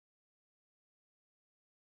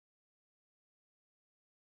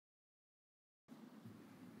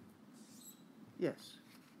Yes.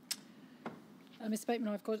 Mr.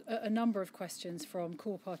 Bateman, I've got a number of questions from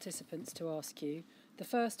call participants to ask you. The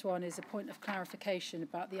first one is a point of clarification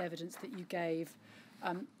about the evidence that you gave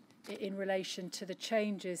in relation to the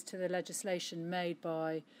changes to the legislation made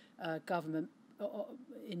by government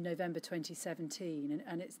in November 2017.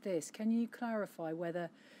 And it's this: can you clarify whether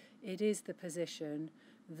it is the position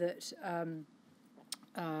that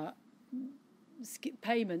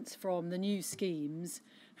payments from the new schemes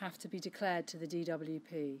have to be declared to the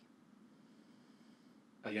DWP?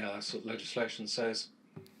 Yeah, that's what legislation says.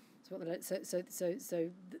 So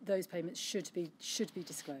those payments should be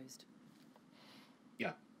disclosed.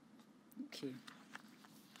 Yeah. Thank you.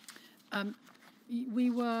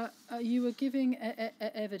 You were giving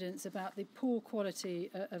evidence about the poor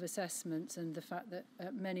quality of assessments and the fact that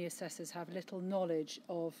many assessors have little knowledge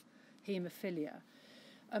of haemophilia.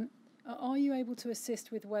 Are you able to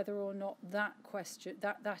assist with whether or not that question,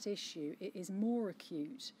 that issue, is more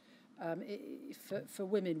acute for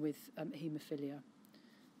women with haemophilia,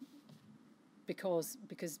 because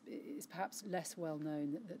it's perhaps less well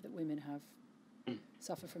known that women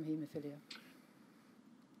suffer from haemophilia?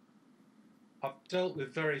 I've dealt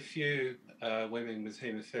with very few women with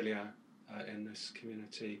haemophilia in this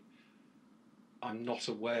community. I'm not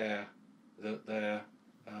aware that they're...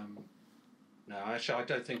 no, actually, I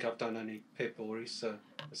don't think I've done any PIP or ESA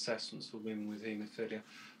assessments for women with haemophilia.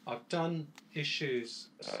 I've done issues.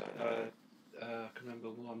 I can remember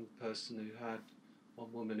one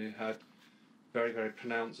woman who had very, very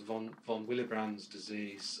pronounced von Willebrand's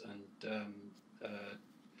disease and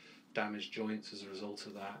damaged joints as a result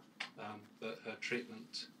of that. But her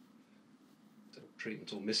treatment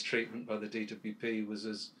or mistreatment by the DWP was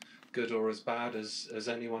as good or as bad as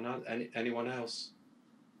anyone else.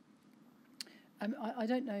 I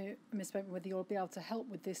don't know, Ms. Bateman, whether you'll be able to help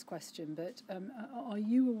with this question, but are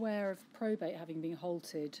you aware of probate having been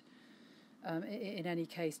halted in any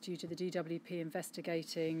case due to the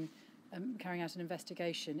DWP carrying out an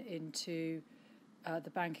investigation into the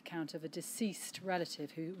bank account of a deceased relative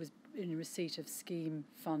who was in receipt of scheme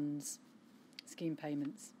funds, scheme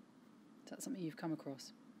payments? Is that something you've come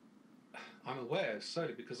across? I'm aware,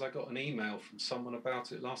 solely because I got an email from someone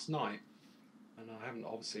about it last night, and I haven't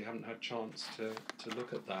had a chance to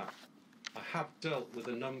look at that. I have dealt with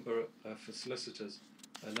a number for solicitors,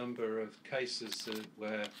 a number of cases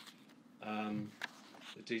where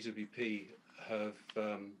the DWP have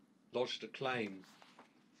lodged a claim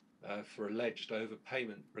for alleged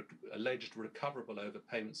recoverable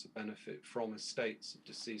overpayments of benefit from estates of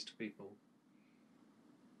deceased people.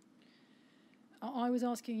 I was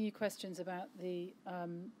asking you questions about the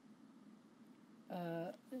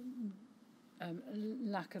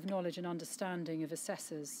lack of knowledge and understanding of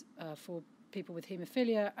assessors for people with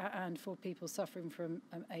haemophilia and for people suffering from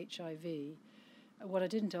HIV. What I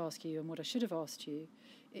didn't ask you, and what I should have asked you,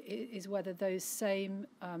 is whether there is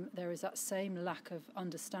that same lack of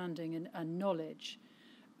understanding and knowledge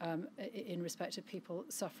in respect of people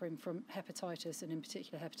suffering from hepatitis, and in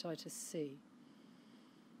particular hepatitis C.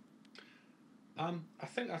 I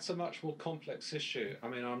think that's a much more complex issue. I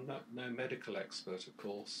mean, I'm no medical expert, of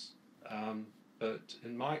course, but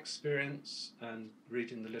in my experience and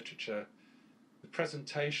reading the literature, the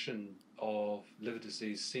presentation of liver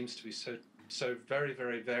disease seems to be so very,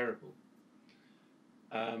 very variable.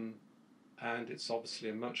 And it's obviously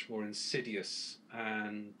a much more insidious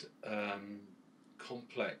and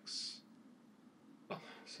complex,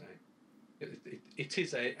 it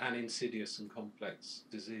is an insidious and complex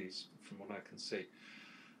disease from what I can see.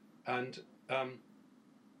 And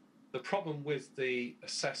the problem with the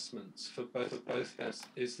assessments for both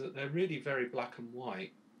is that they're really very black and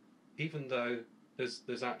white, even though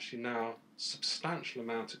there's actually now a substantial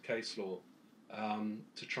amount of case law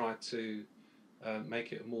to try to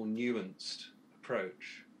make it a more nuanced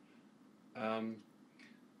approach. And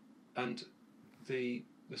the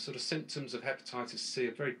sort of symptoms of hepatitis C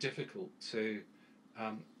are very difficult to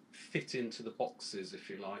fit into the boxes, if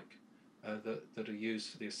you like, that are used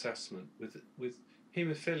for the assessment. With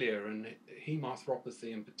haemophilia and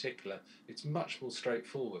hemarthropathy in particular, it's much more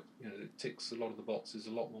straightforward. You know, it ticks a lot of the boxes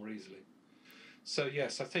a lot more easily. So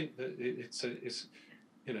yes, I think that it's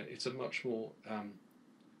a much more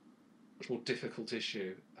difficult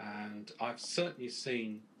issue, and I've certainly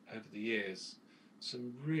seen over the years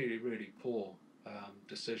some really, really poor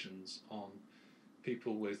decisions on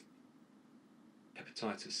people with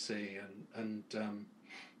hepatitis C and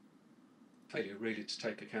failure really to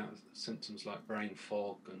take account of symptoms like brain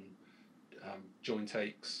fog and joint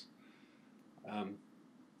aches,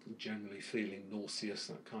 generally feeling nauseous,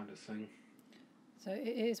 that kind of thing. So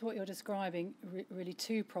it is what you're describing, really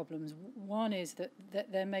two problems. One is that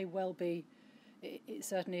there may well be,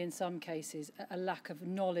 certainly in some cases, a lack of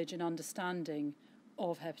knowledge and understanding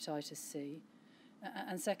of hepatitis C.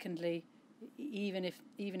 And secondly, even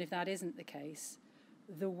if that isn't the case,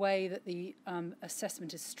 the way that the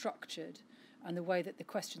assessment is structured and the way that the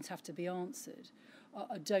questions have to be answered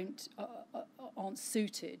aren't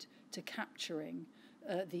suited to capturing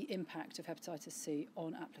the impact of hepatitis C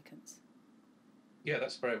on applicants. Yeah,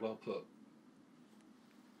 that's very well put.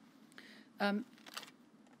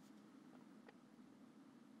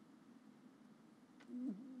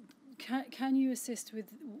 Can you assist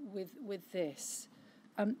with this?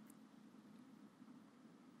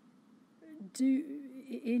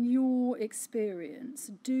 In your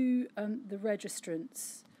experience, do the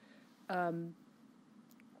registrants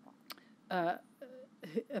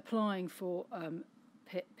applying for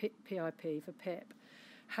PIP, for PIP,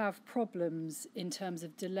 have problems in terms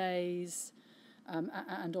of delays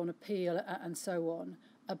and on appeal and so on,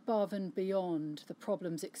 above and beyond the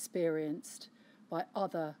problems experienced by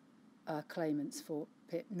other claimants for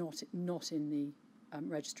PIP, not in the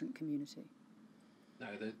registrant community? No,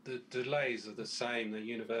 the delays are the same, they're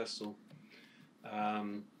universal.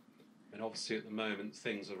 And obviously at the moment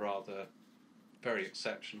things are rather very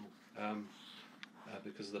exceptional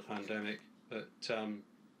because of the pandemic, but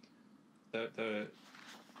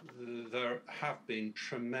there have been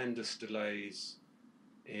tremendous delays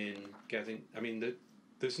in getting,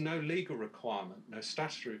 there's no legal requirement, no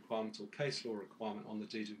statutory requirement or case law requirement on the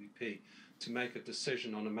DWP to make a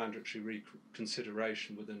decision on a mandatory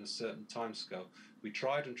reconsideration within a certain timescale. We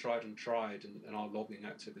tried and tried and tried in our lobbying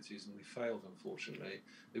activities, and we failed, unfortunately.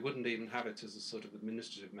 They wouldn't even have it as a sort of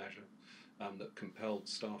administrative measure that compelled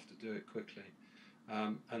staff to do it quickly.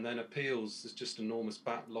 And then appeals, there's just enormous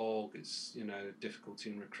backlog. It's,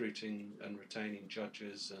 difficulty in recruiting and retaining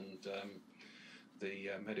judges and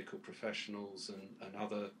the medical professionals and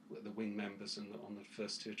other, the wing members on the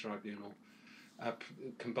first tier tribunal,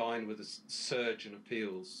 combined with a surge in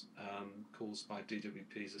appeals caused by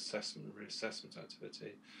DWP's assessment and reassessment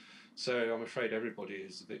activity. So I'm afraid everybody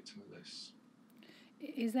is a victim of this.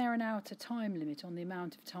 Is there an outer time limit on the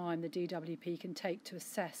amount of time the DWP can take to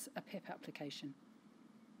assess a PIP application?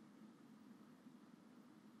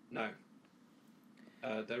 No.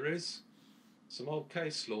 There is some old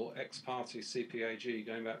case law, ex parte CPAG,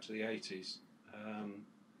 going back to the 80s,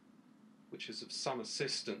 which is of some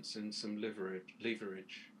assistance in some leverage.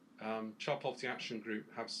 Child Poverty Action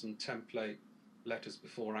Group have some template letters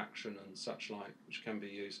before action and such like, which can be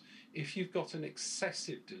used. If you've got an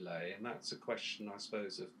excessive delay, and that's a question, I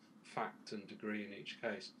suppose, of fact and degree in each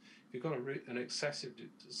case, if you've got an excessive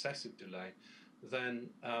delay, then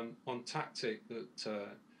one tactic that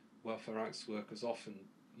welfare rights workers often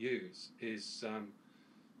use is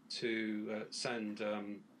to send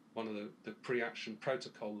one of the pre-action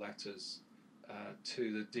protocol letters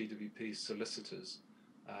to the DWP solicitors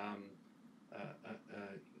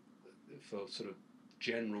for sort of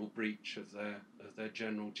general breach of their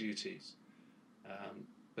general duties.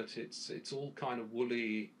 But it's all kind of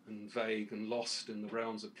woolly and vague and lost in the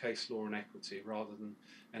realms of case law and equity rather than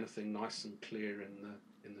anything nice and clear in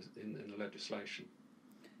the legislation.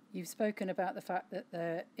 You've spoken about the fact that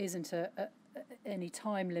there isn't any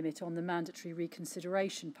time limit on the mandatory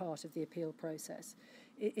reconsideration part of the appeal process.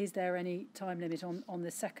 Is there any time limit on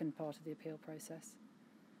the second part of the appeal process?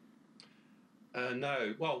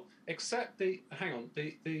 No. Well, except the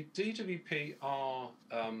DWP are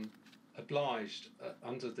obliged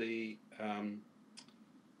under the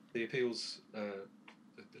appeals,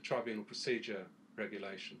 the tribunal procedure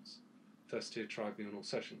regulations, first tier tribunal,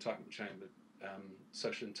 social entitlement chamber,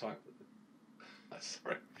 social entitlement.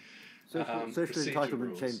 Sorry. Social entitlement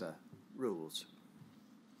rules. chamber rules.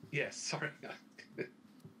 Yes, sorry.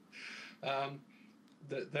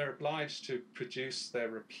 They're obliged to produce their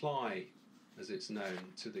reply, as it's known,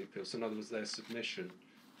 to the appeal. So in other words, their submission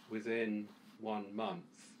within 1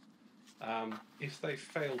 month. If they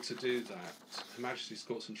fail to do that, Her Majesty's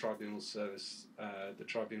Courts and Tribunal Service, the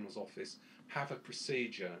Tribunal's Office, have a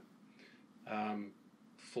procedure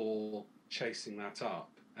for chasing that up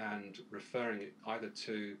and referring it either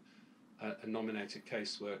to a nominated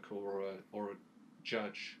caseworker or a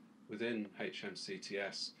judge within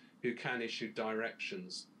HMCTS who can issue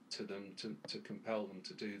directions to them to compel them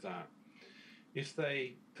to do that. If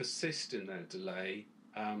they persist in their delay,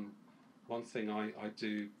 one thing I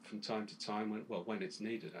do from time to time, when it's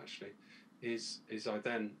needed actually, is I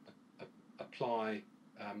then apply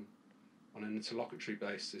on an interlocutory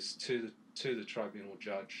basis to the tribunal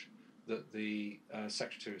judge that the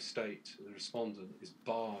Secretary of State, the respondent, is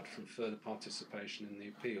barred from further participation in the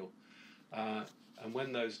appeal. And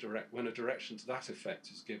when a direction to that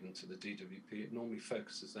effect is given to the DWP, it normally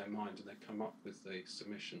focuses their mind and they come up with the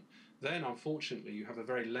submission. Then, unfortunately, you have a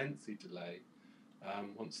very lengthy delay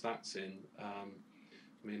once that's in.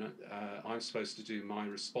 I'm supposed to do my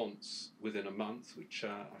response within a month, which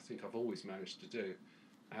I think I've always managed to do.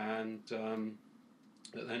 And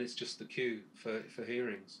then it's just the queue for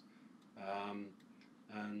hearings.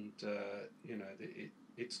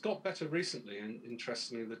 It's got better recently, and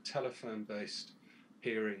interestingly, the telephone-based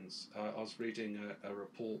hearings. I was reading a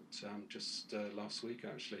report just last week,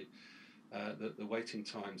 actually, that the waiting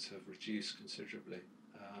times have reduced considerably.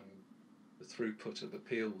 The throughput of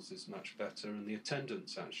appeals is much better, and the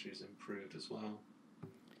attendance actually is improved as well.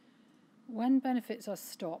 When benefits are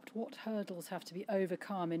stopped, what hurdles have to be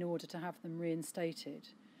overcome in order to have them reinstated?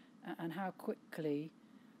 And how quickly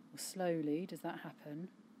or slowly does that happen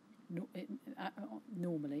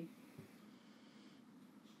normally?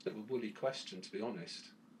 It's a bit of a woolly question, to be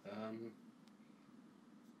honest.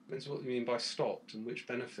 Depends what you mean by stopped and which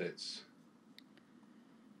benefits.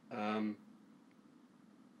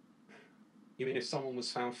 You mean if someone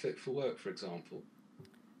was found fit for work, for example?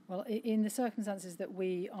 Well, in the circumstances that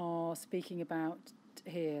we are speaking about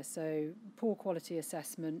here, so poor quality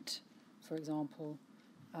assessment, for example,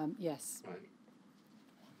 yes. Right.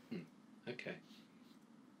 Okay.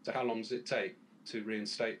 So how long does it take to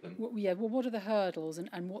reinstate them? Well, what are the hurdles,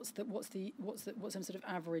 and what's some sort of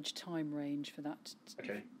average time range for that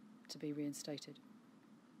to be reinstated?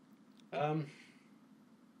 Well,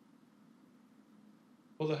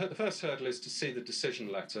 the first hurdle is to see the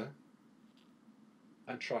decision letter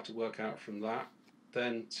and try to work out from that.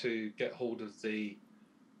 Then to get hold of the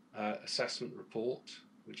assessment report,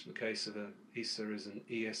 which in the case of an ESA is an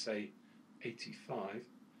ESA 85.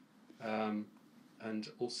 And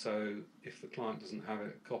also, if the client doesn't have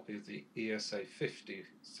a copy of the ESA 50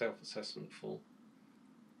 self-assessment form,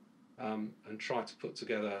 and try to put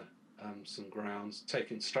together some grounds,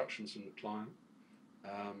 take instructions from the client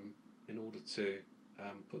in order to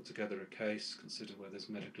put together a case, consider whether there's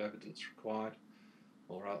medical evidence required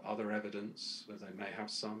or other evidence, where they may have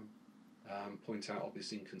some, point out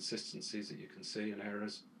obvious inconsistencies that you can see and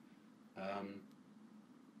errors.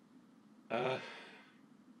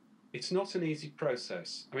 It's not an easy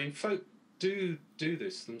process. I mean, folk do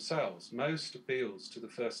this themselves. Most appeals to the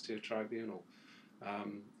first tier tribunal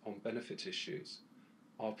on benefit issues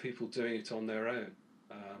are people doing it on their own.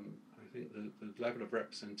 I think the level of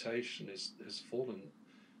representation has fallen.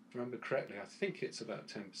 If I remember correctly, I think it's about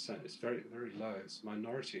 10%. It's very, very low. It's a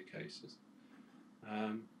minority of cases.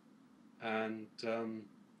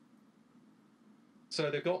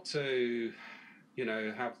 So they've got to,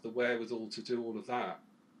 have the wherewithal to do all of that.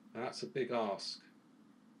 And that's a big ask.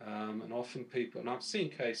 And often people, and I've seen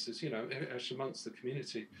cases, actually amongst the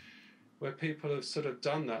community, where people have sort of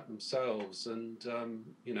done that themselves and,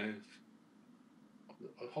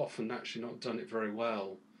 often actually not done it very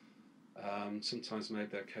well. Sometimes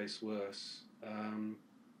made their case worse. And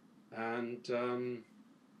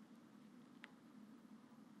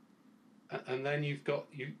then you've got,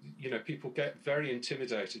 people get very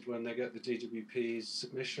intimidated when they get the DWP's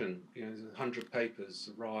submission. 100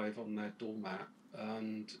 papers arrive on their doormat,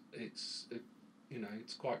 and it's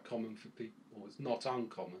quite common for people, or it's not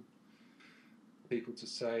uncommon, for people to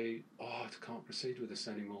say, I can't proceed with this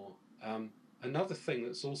anymore. Another thing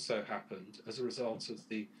that's also happened as a result of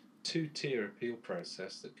the two-tier appeal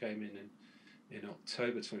process that came in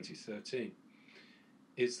October 2013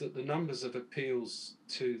 is that the numbers of appeals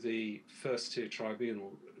to the first tier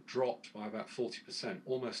tribunal dropped by about 40%,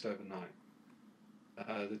 almost overnight.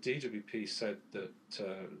 The DWP said that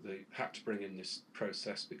they had to bring in this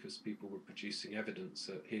process because people were producing evidence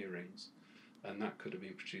at hearings, and that could have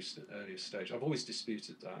been produced at an earlier stage. I've always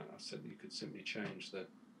disputed that. I said that you could simply change the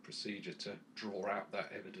procedure to draw out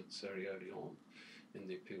that evidence very early on in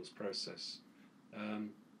the appeals process,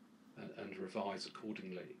 and revise the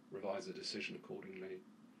decision accordingly.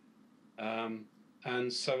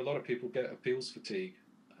 And so a lot of people get appeals fatigue.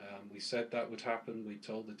 We said that would happen. We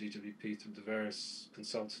told the DWP through the various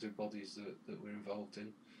consultative bodies that we're involved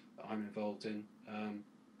in, that I'm involved in, and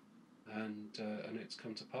it's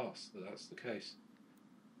come to pass that that's the case.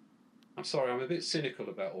 I'm sorry, I'm a bit cynical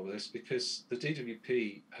about all of this because the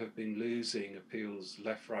DWP have been losing appeals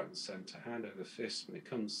left, right and centre, hand over fist when it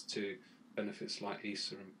comes to benefits like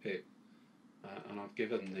ESA and PIP. And I've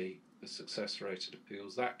given the success-rated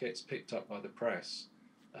appeals. That gets picked up by the press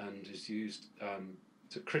and is used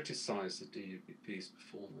to criticise the DWP's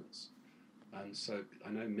performance. And so I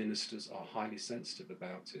know ministers are highly sensitive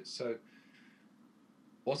about it. So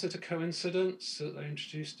was it a coincidence that they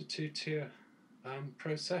introduced a two-tier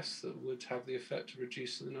process that would have the effect of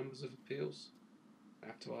reducing the numbers of appeals? I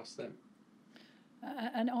have to ask them.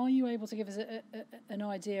 And are you able to give us an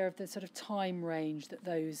idea of the sort of time range that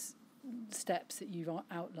those steps that you've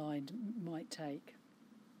outlined might take?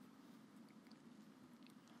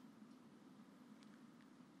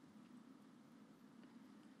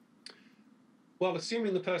 Well,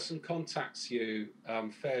 assuming the person contacts you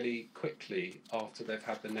fairly quickly after they've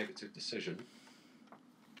had the negative decision,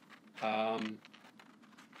 to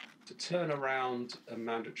turn around a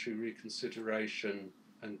mandatory reconsideration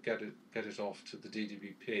and get it off to the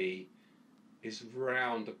DWP is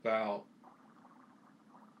round about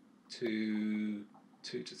two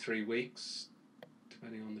to 3 weeks,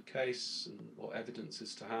 depending on the case and what evidence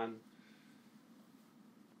is to hand.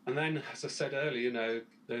 And then, as I said earlier,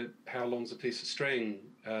 how long's a piece of string?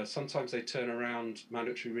 Sometimes they turn around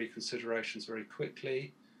mandatory reconsiderations very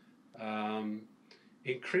quickly.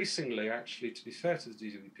 Increasingly, actually, to be fair to the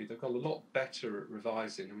DWP, they've got a lot better at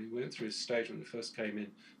revising. I mean, we went through a stage when it first came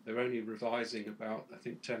in, they were only revising about, I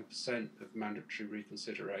think, 10% of mandatory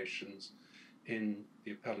reconsiderations in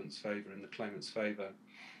the appellant's favour, in the claimant's favour.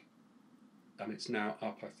 And it's now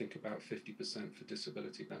up, I think, about 50% for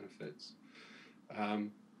disability benefits.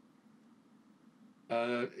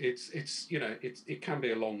 It can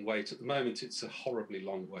be a long wait. At the moment, it's a horribly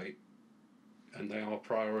long wait, and they are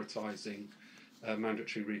prioritising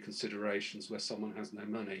mandatory reconsiderations where someone has no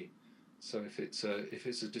money. So if it's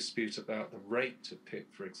a dispute about the rate to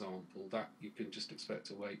pick, for example, that you can just expect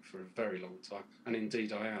to wait for a very long time. And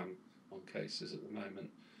indeed, I am on cases at the moment.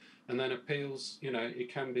 And then appeals, it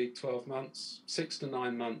can be 12 months, 6 to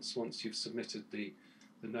 9 months once you've submitted the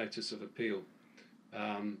notice of appeal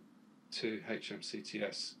to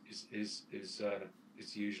HMCTS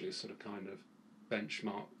is usually a sort of kind of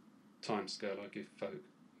benchmark timescale I give folk.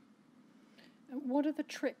 What are the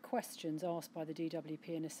trick questions asked by the DWP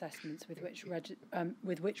in assessments with which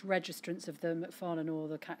registrants of the Macfarlane or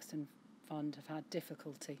the Caxton Fund have had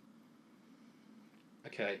difficulty?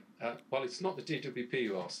 Okay, well, it's not the DWP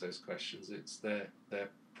who asks those questions, it's their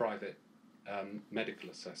private medical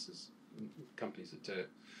assessors, companies that do it.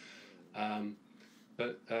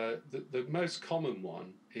 But the most common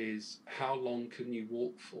one is, how long can you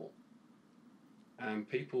walk for? And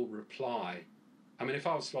people reply, I mean, if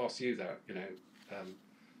I was to ask you that,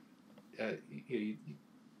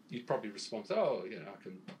 you'd probably respond, oh, I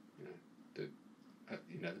can, do,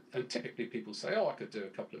 and typically people say, oh, I could do a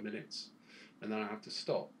couple of minutes, and then I have to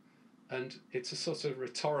stop. And it's a sort of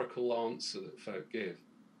rhetorical answer that folk give.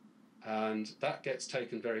 And that gets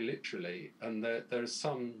taken very literally. And there is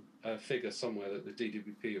some figure somewhere that the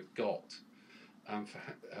DWP have got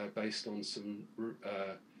based on some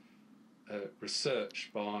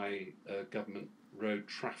research by a government road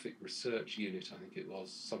traffic research unit, I think it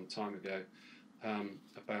was, some time ago,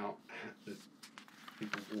 about the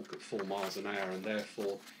people walk at 4 miles an hour, and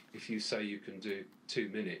therefore if you say you can do 2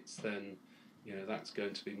 minutes, then that's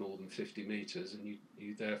going to be more than 50 metres, and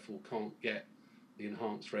you therefore can't get the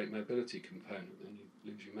enhanced rate mobility component, and you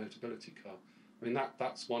lose your Motability card. I mean,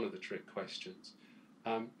 that's one of the trick questions.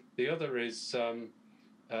 The other is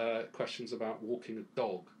questions about walking a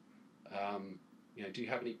dog. Do you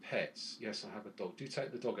have any pets? Yes, I have a dog. Do you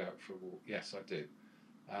take the dog out for a walk? Yes, I do.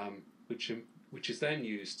 Which is then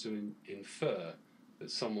used to infer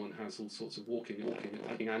that someone has all sorts of walking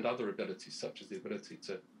and other abilities, such as the ability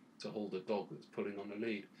to hold a dog that's pulling on a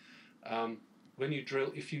lead.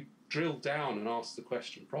 If you drill down and ask the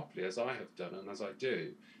question properly, as I have done and as I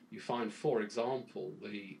do, you find, for example,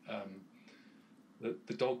 the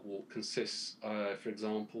dog walk consists, for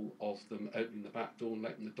example, of them opening the back door and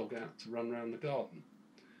letting the dog out to run around the garden.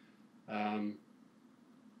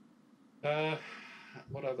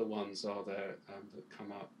 What other ones are there that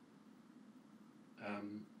come up?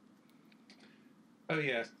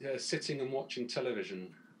 Sitting and watching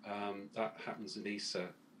television. That happens in ESA.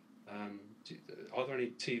 Are there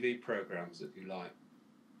any TV programmes that you like?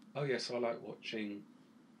 Oh yes, I like watching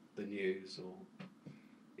the news or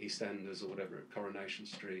EastEnders or whatever at Coronation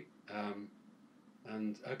Street.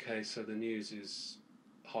 And okay, so the news is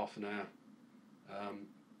half an hour,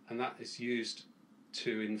 and that is used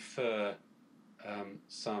to infer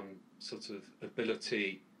some sort of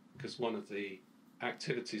ability, because one of the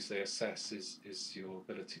activities they assess is your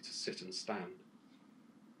ability to sit and stand.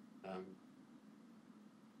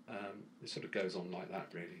 It sort of goes on like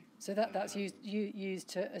that, really. So that's used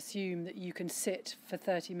to assume that you can sit for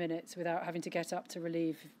 30 minutes without having to get up to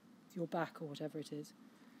relieve your back or whatever it is.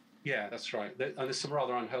 Yeah, that's right. And there's some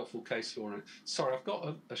rather unhelpful case law on it. Sorry, I've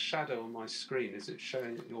got a shadow on my screen. Is it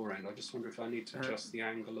showing at your end? I just wonder if I need to adjust the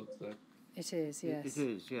angle of the... It is, yes. It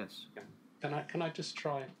is, yes. Yeah. Can I just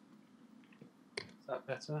try? Is that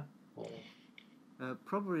better? Or...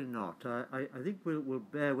 Probably not. I think we'll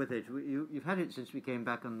bear with it. You've had it since we came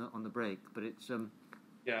back on the break, but it's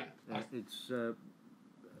yeah.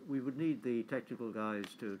 We would need the technical guys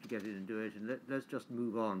to get in and do it, and let's just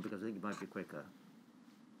move on because I think it might be quicker.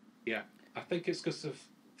 Yeah, I think it's because of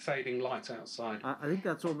fading light outside. I think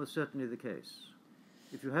that's almost certainly the case.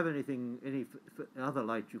 If you have any other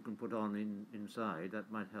light you can put on inside,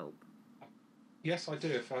 that might help. Yes, I do.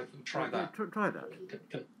 If I try that. Try that.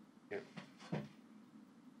 Yeah.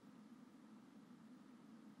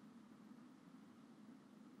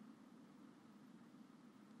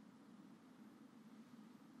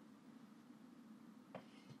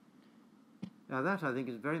 Now that, I think,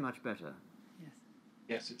 is very much better. Yes.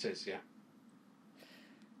 Yes, it is, yeah.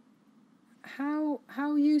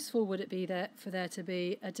 How useful would it be for there to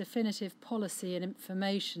be a definitive policy and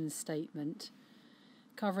information statement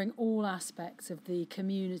covering all aspects of the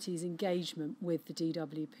community's engagement with the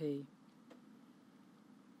DWP?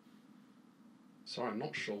 Sorry, I'm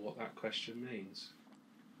not sure what that question means.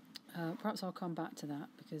 Perhaps I'll come back to that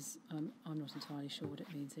because I'm not entirely sure what it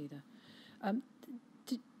means either. I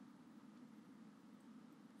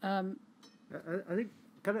think,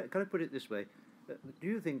 can I put it this way? Do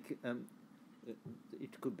you think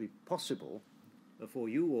it could be possible for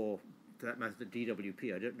you, or for that matter the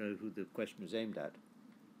DWP, I don't know who the question was aimed at,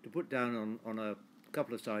 to put down on a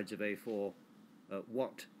couple of sides of A4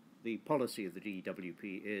 what the policy of the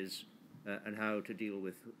DWP is and how to deal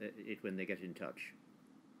with it when they get in touch?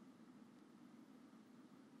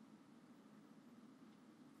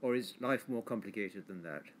 Or is life more complicated than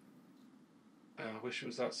that? I wish it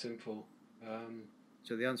was that simple.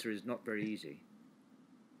 So the answer is not very easy.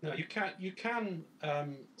 No, you can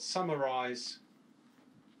summarise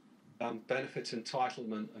benefit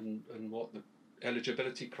entitlement and what the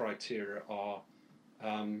eligibility criteria are.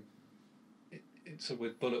 It's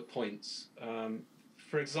with bullet points.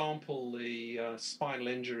 For example, the spinal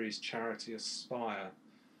injuries charity Aspire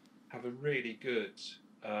have a really good,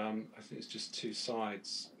 I think it's just 2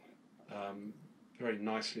 sides, very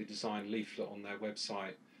nicely designed leaflet on their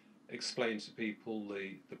website, explains to people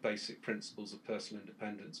the basic principles of personal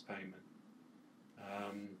independence payment.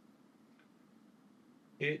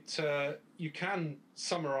 You can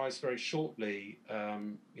summarise very shortly,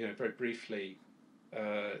 very briefly,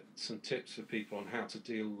 some tips for people on how to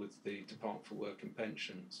deal with the Department for Work and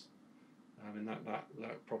Pensions. I mean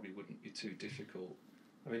that probably wouldn't be too difficult.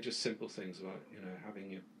 I mean, just simple things about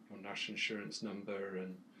having your national insurance number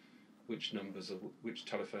and which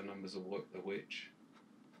telephone numbers are which.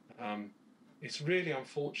 It's really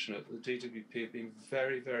unfortunate that the DWP have been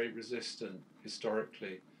very, very resistant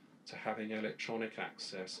historically to having electronic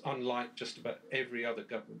access, unlike just about every other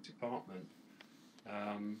government department.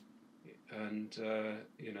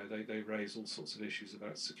 They raise all sorts of issues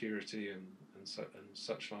about security and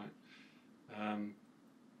such like.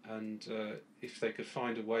 If they could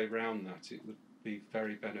find a way around that, it would be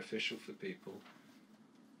very beneficial for people.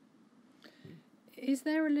 Is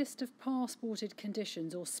there a list of passported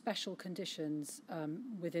conditions or special conditions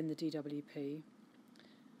within the DWP?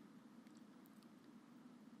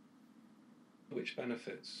 Which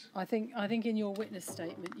benefits? I think in your witness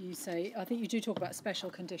statement you say, I think you do talk about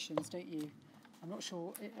special conditions, don't you? I'm not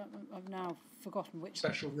sure. I've now forgotten which.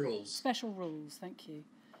 Special rules. Special rules. Thank you.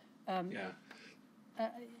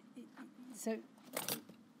 So,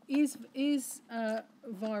 is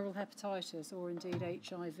viral hepatitis or indeed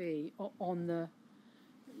HIV on the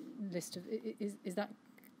list of? Is that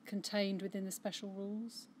contained within the special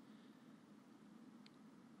rules?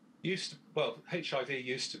 HIV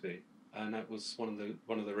used to be. And that was one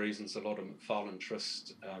of the reasons a lot of McFarlane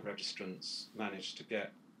Trust registrants managed to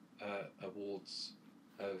get awards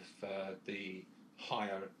of the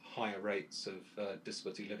higher rates of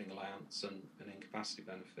disability living allowance and incapacity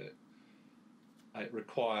benefit. It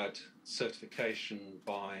required certification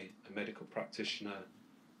by a medical practitioner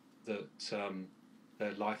that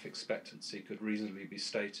their life expectancy could reasonably be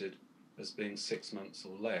stated as being 6 months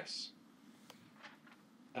or less.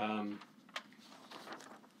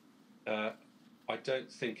 I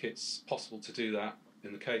don't think it's possible to do that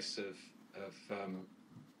in the case of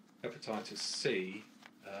hepatitis C,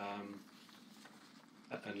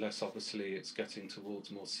 unless obviously it's getting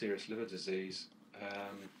towards more serious liver disease.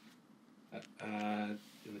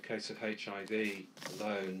 In the case of HIV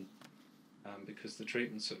alone, because the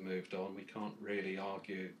treatments have moved on, we can't really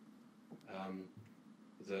argue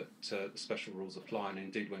that the special rules apply, and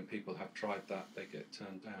indeed when people have tried that, they get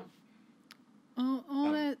turned down.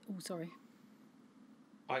 Are there? Oh, sorry.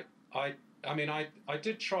 I mean, I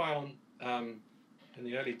did try on in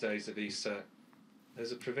the early days of ESA.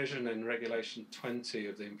 There's a provision in Regulation 20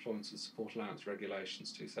 of the Employment and Support Allowance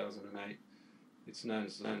Regulations 2008. It's known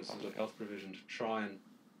as the health provision, to try and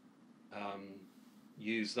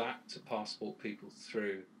use that to passport people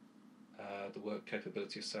through the work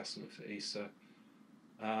capability assessment for ESA.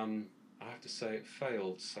 I have to say it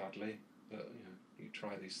failed, sadly, but you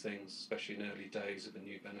try these things, especially in early days of a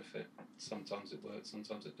new benefit. Sometimes it works,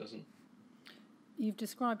 sometimes it doesn't. You've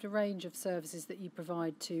described a range of services that you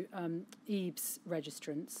provide to EBS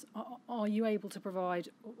registrants. Are you able to provide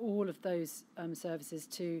all of those services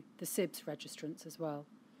to the SIBS registrants as well?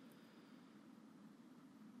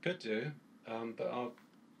 Could do, but I'm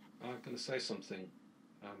going to say something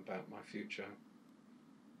about my future.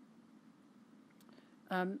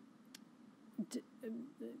 I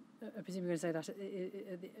presume you're going to say that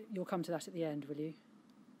you'll come to that at the end, will you?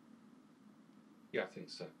 Yeah, I think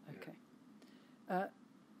so. Okay.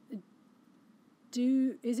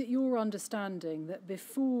 Is it your understanding that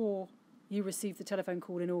before you received the telephone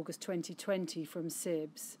call in August 2020 from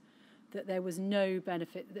SIBS, that there was no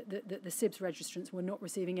benefit, that the SIBS registrants were not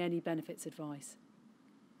receiving any benefits advice?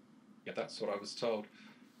 Yeah, that's what I was told.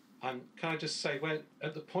 Can I just say, when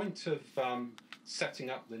at the point of setting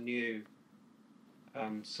up the new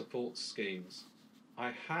support schemes,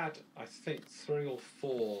 I had, I think, 3 or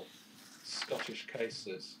 4 Scottish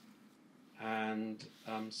cases, and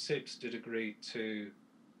SIBS did agree to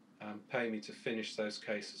pay me to finish those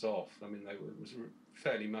cases off. I mean, it was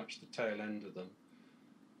fairly much the tail end of them.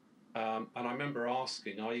 And I remember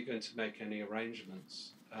asking, are you going to make any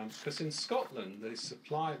arrangements? Because in Scotland, the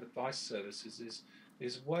supply of advice services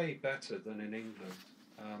is way better than in England.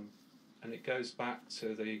 And it goes back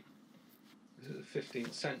to the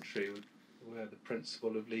 15th century, where the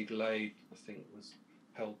principle of legal aid, I think, was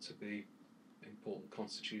held to be an important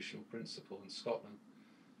constitutional principle in Scotland.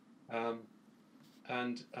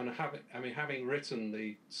 And having written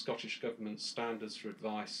the Scottish Government standards for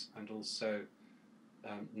advice, and also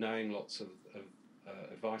knowing lots of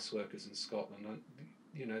advice workers in Scotland,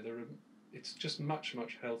 it's just much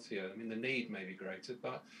healthier. I mean, the need may be greater,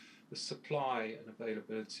 but the supply and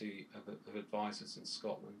availability of advisors in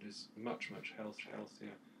Scotland is much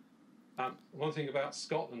healthier. One thing about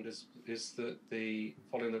Scotland is that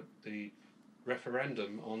following the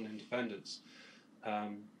referendum on independence,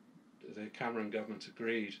 the Cameron government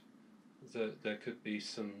agreed that there could be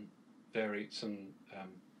some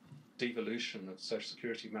devolution of social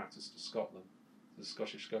security matters to Scotland, the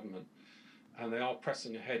Scottish government, and they are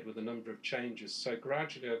pressing ahead with a number of changes. So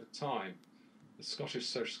gradually over time, the Scottish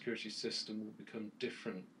social security system will become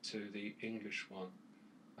different to the English one,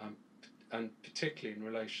 and particularly in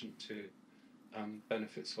relation to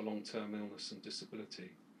benefits for long-term illness and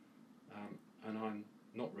disability. And I'm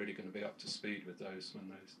not really going to be up to speed with those when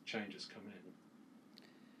those changes come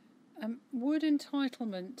in. Would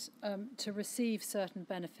entitlement to receive certain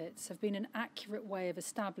benefits have been an accurate way of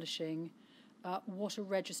establishing what a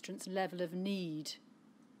registrant's level of need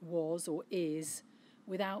was or is,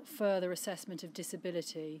 without further assessment of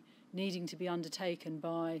disability needing to be undertaken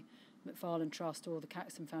by Macfarlane Trust or the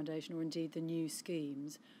Caxton Foundation, or indeed the new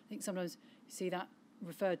schemes? I think sometimes you see that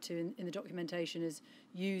referred to in the documentation as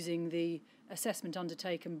using the assessment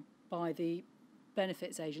undertaken by the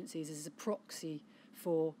benefits agencies as a proxy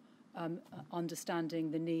for understanding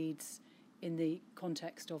the needs in the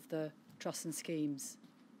context of the trusts and schemes.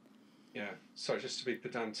 Yeah, sorry, just to be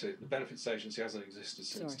pedantic, the benefits agency hasn't existed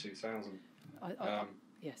since 2000.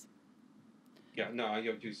 Yes. Yeah, no,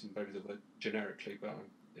 you're using maybe the word generically, but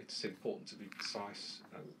it's important to be precise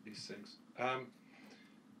with these things.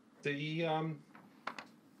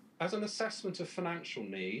 As an assessment of financial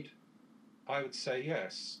need, I would say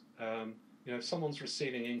yes. If someone's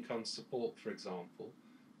receiving income support, for example,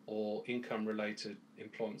 or income-related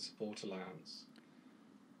employment support allowance,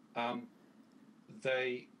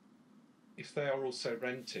 if they are also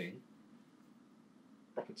renting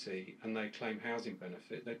property and they claim housing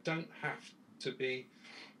benefit, they don't have to be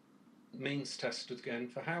means tested again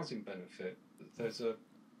for housing benefit.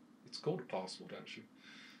 It's called a passport actually,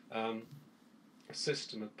 a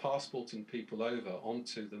system of passporting people over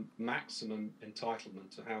onto the maximum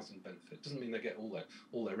entitlement to housing benefit. Doesn't mean they get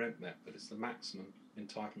all their rent met, but it's the maximum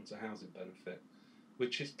entitlement to housing benefit,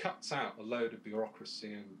 which cuts out a load of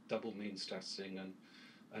bureaucracy and double means testing,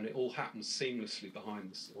 and it all happens seamlessly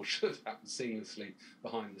or should happen seamlessly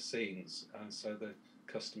behind the scenes, so the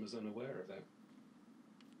customer's unaware of it.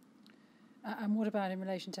 And what about in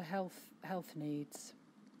relation to health needs?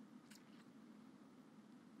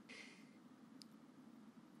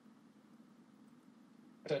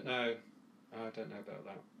 don't know. I don't know about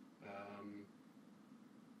that.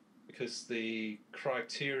 Because the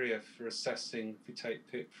criteria for assessing, if we take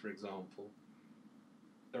PIP for example,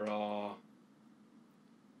 there are,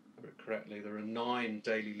 if I remember correctly, there are 9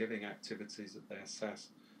 daily living activities that they assess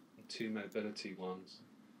and 2 mobility ones.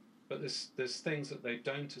 But there's things that they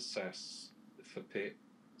don't assess for PIP,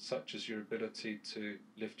 such as your ability to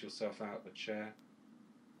lift yourself out of a chair.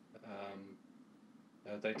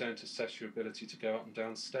 They don't assess your ability to go up and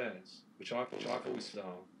down stairs, which I've always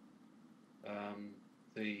found.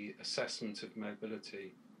 The assessment of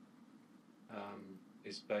mobility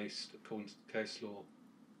is based, according to the case law,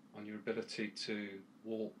 on your ability to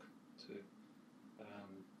walk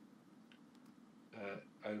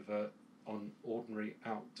over on ordinary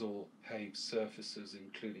outdoor paved surfaces,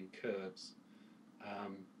 including curbs,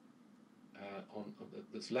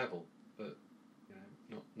 that's level, but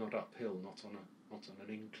not uphill, not on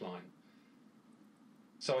an incline.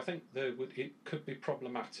 So I think it could be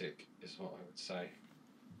problematic, is what I would say.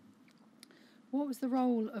 What was the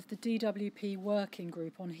role of the DWP working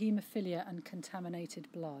group on haemophilia and contaminated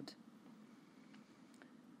blood?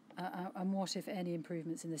 And what, if any,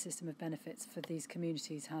 improvements in the system of benefits for these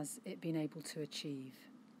communities has it been able to achieve?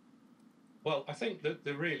 Well, I think that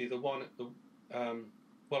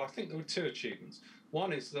I think there were 2 achievements.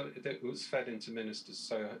 One is that it was fed into ministers,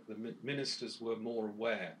 so the ministers were more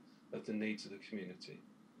aware of the needs of the community.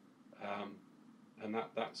 And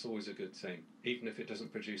that's always a good thing, even if it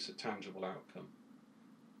doesn't produce a tangible outcome.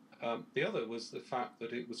 The other was the fact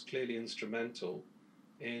that it was clearly instrumental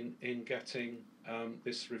in getting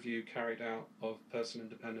this review carried out of personal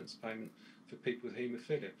independence payment for people with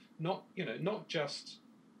haemophilia. Not just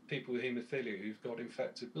people with haemophilia who've got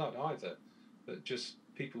infected blood either, but just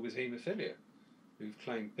people with haemophilia who've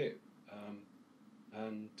claimed PIP.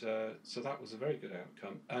 So that was a very good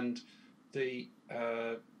outcome. And the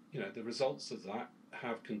results of that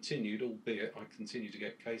have continued, albeit I continue to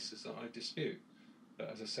get cases that I dispute. But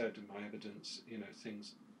as I said in my evidence,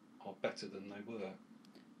 things are better than they were.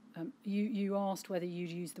 You asked whether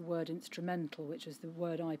you'd use the word instrumental, which is the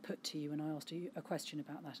word I put to you, and I asked you a question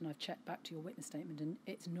about that, and I've checked back to your witness statement, and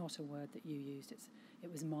it's not a word that you used.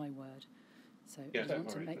 It was my word. So yeah, I want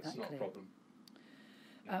to make that's that not clear. a problem.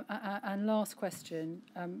 And last question,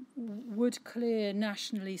 would clear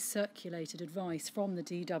nationally circulated advice from the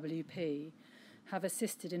DWP have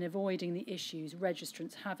assisted in avoiding the issues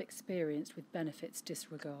registrants have experienced with benefits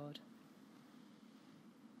disregard?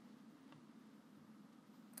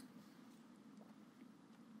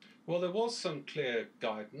 Well, there was some clear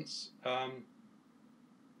guidance. They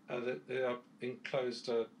are enclosed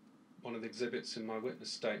one of the exhibits in my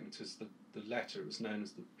witness statement is the letter. It was known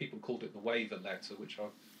as people called it the waiver letter, which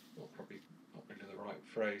I'm probably not really the right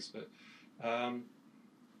phrase, but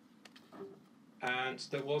and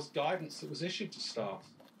there was guidance that was issued to staff,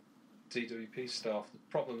 DWP staff. The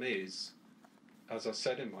problem is, as I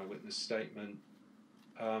said in my witness statement,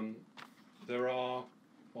 there are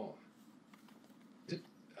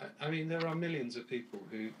there are millions of people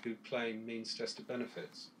who claim means-tested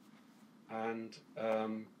benefits, and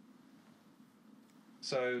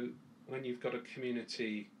so when you've got a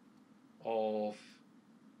community of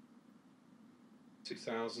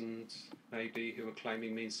 2,000 maybe who are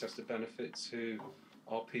claiming means-tested benefits, who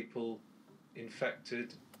are people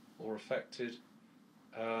infected or affected,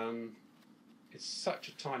 it's such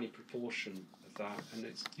a tiny proportion of that, and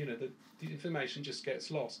it's the information just gets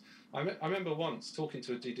lost. I remember once talking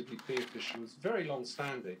to a DWP official who was very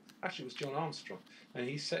long-standing. Actually, it was John Armstrong, and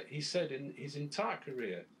he said in his entire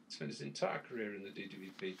career, spent his entire career in the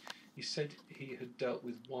DWP, he said he had dealt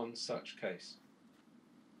with one such case.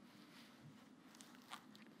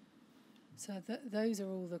 So those are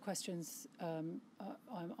all the questions I'm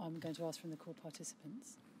going to ask from the call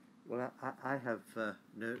participants. Well, I have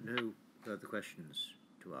no further questions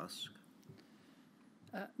to ask.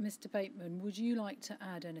 Mr. Bateman, would you like to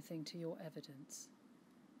add anything to your evidence?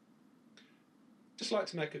 Just like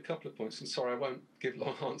to make a couple of points, and sorry I won't give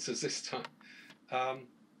long answers this time.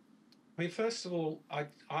 First of all, I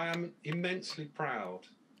am immensely proud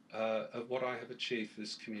of what I have achieved for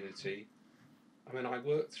this community. I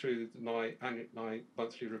worked through my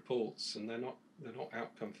monthly reports, and they're not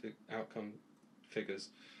outcome figures.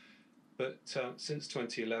 But since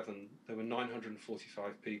 2011, there were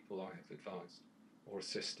 945 people I have advised or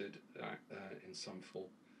assisted in some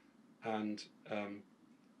form, and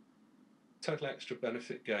total extra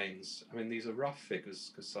benefit gains. These are rough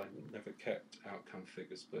figures because I never kept outcome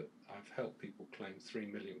figures, but I've helped people claim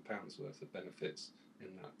 £3 million worth of benefits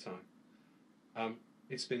in that time.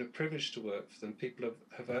 It's been a privilege to work for them. People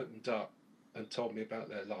have opened up and told me about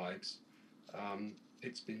their lives.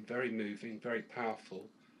 it's been very moving, very powerful.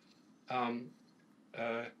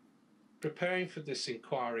 Preparing for this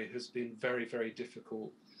inquiry has been very, very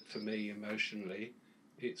difficult for me emotionally.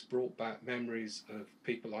 It's brought back memories of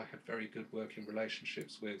people I had very good working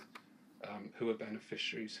relationships with, who are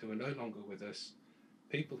beneficiaries, who are no longer with us,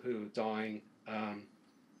 people who are dying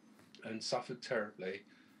and suffered terribly.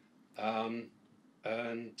 You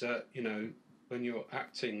know, when you're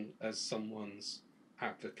acting as someone's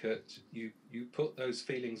advocate, you put those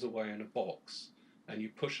feelings away in a box and you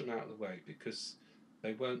push them out of the way because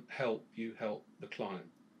they won't help you help the client.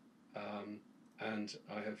 And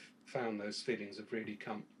I have found those feelings have really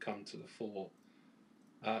come to the fore.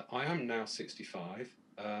 I am now 65.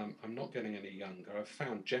 I'm not getting any younger. I've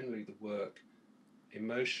found generally the work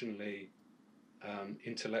emotionally,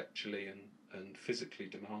 intellectually and physically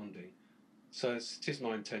demanding. So it is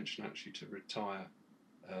my intention actually to retire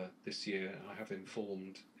this year. I have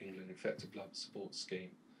informed England Infected Blood Support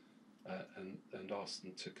Scheme and asked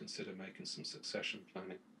them to consider making some succession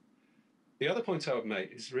planning. The other point I would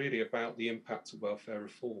make is really about the impact of welfare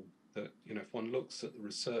reform, that, you know, if one looks at the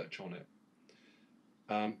research on it,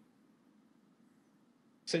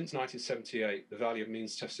 since 1978, the value of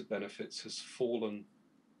means tested benefits has fallen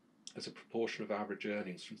as a proportion of average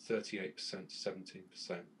earnings from 38% to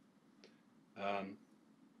 17%.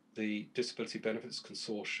 The Disability Benefits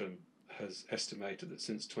Consortium has estimated that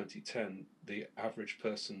since 2010, the average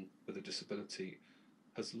person with a disability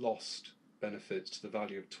has lost benefits to the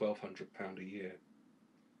value of £1,200 a year.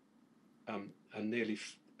 And nearly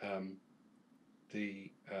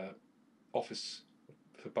the Office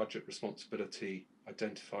for Budget Responsibility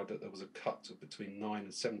identified that there was a cut of between 9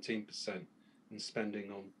 and 17% in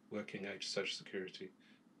spending on working age social security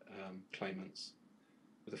claimants,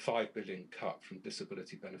 with a £5 billion cut from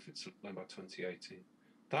disability benefits alone by 2018.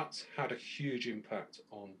 That's had a huge impact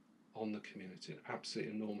on the community, an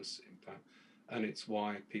absolutely enormous impact. And it's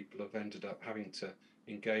why people have ended up having to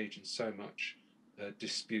engage in so much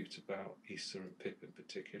dispute about ESA and PIP in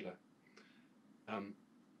particular. And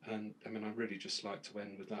I mean, I'd really just like to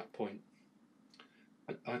end with that point.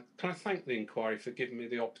 Can I thank the inquiry for giving me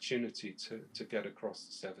the opportunity to get across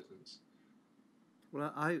this evidence?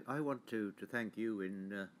 Well, I want to thank you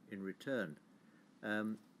in return.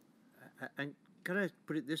 And can I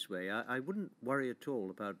put it this way? I wouldn't worry at all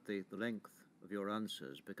about the length of your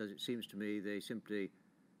answers, because it seems to me they simply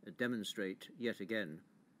demonstrate yet again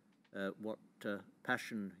what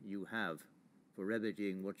passion you have for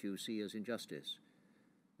remedying what you see as injustice.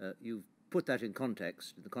 You've put that in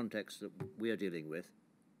the context that we are dealing with,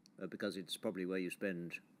 because it's probably where you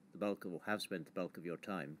spend the bulk of, or have spent the bulk of your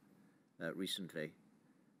time recently.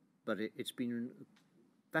 But it's been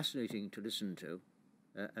fascinating to listen to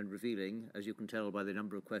and revealing, as you can tell by the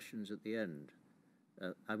number of questions at the end.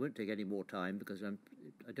 I won't take any more time because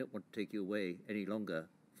I don't want to take you away any longer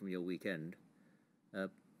from your weekend.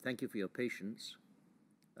 Thank you for your patience.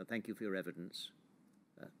 Thank you for your evidence.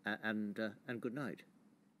 And good night.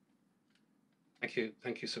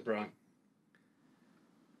 Thank you, Sir Brian.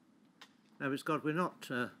 Now, Ms. Scott, we're not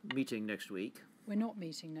meeting next week. We're not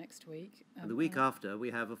meeting next week. And the week after, we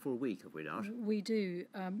have a full week, have we not? We do.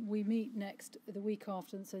 We meet the week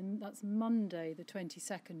after, so that's Monday, the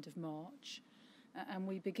 22nd of March. And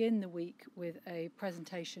we begin the week with a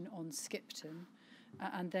presentation on Skipton.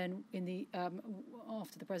 And then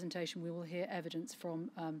after the presentation, we will hear evidence from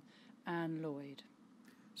Anne Lloyd.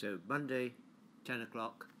 So Monday, 10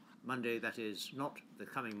 o'clock. Monday, that is not the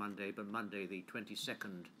coming Monday, but Monday, the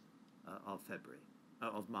 22nd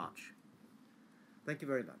of March. Thank you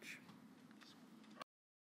very much.